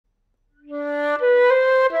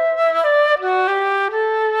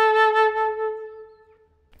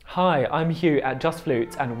Hi, I'm Hugh at Just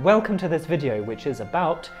Flutes and welcome to this video which is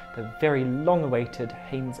about the very long-awaited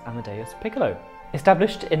Haynes Amadeus Piccolo.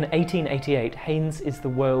 Established in 1888, Haynes is the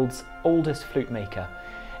world's oldest flute maker,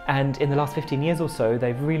 and in the last 15 years or so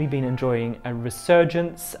they've really been enjoying a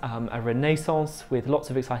resurgence, a renaissance with lots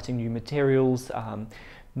of exciting new materials,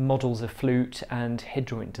 models of flute and head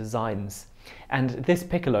joint designs. And this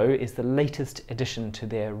piccolo is the latest addition to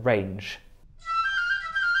their range.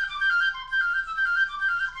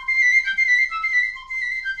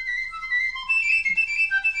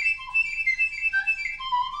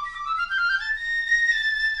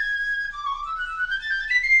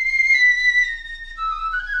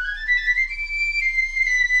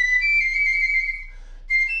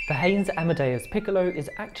 The Haynes Amadeus Piccolo is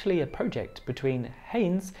actually a project between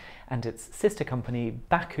Haynes and its sister company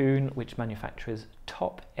Backun, which manufactures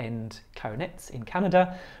top-end clarinets in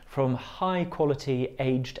Canada from high-quality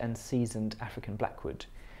aged and seasoned African blackwood.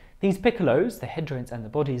 These piccolos, the head joints and the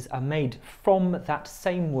bodies, are made from that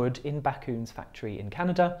same wood in Backun's factory in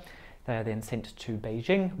Canada. They are then sent to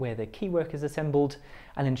Beijing, where the keywork is assembled,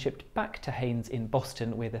 and then shipped back to Haynes in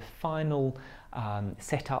Boston, where the final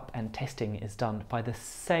setup and testing is done by the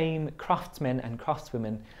same craftsmen and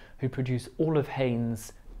craftswomen who produce all of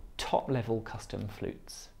Haynes' top-level custom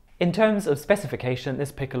flutes. In terms of specification,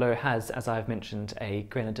 this piccolo has, as I've mentioned, a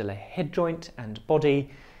grenadilla head joint and body.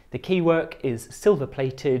 The keywork is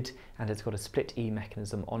silver-plated and it's got a split E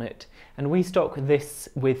mechanism on it. And we stock this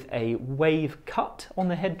with a wave cut on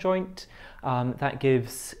the head joint. That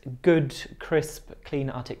gives good, crisp, clean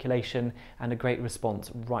articulation and a great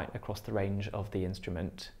response right across the range of the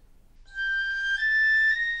instrument.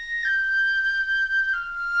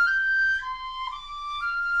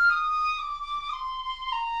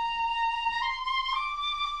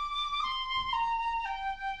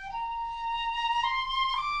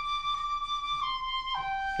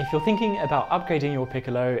 If you're thinking about upgrading your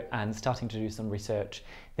piccolo and starting to do some research,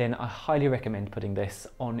 then I highly recommend putting this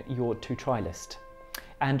on your to-try list.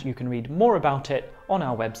 And you can read more about it on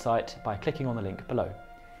our website by clicking on the link below.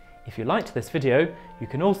 If you liked this video, you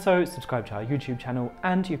can also subscribe to our YouTube channel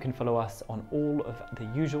and you can follow us on all of the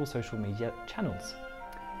usual social media channels.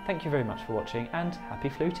 Thank you very much for watching and happy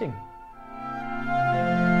fluting!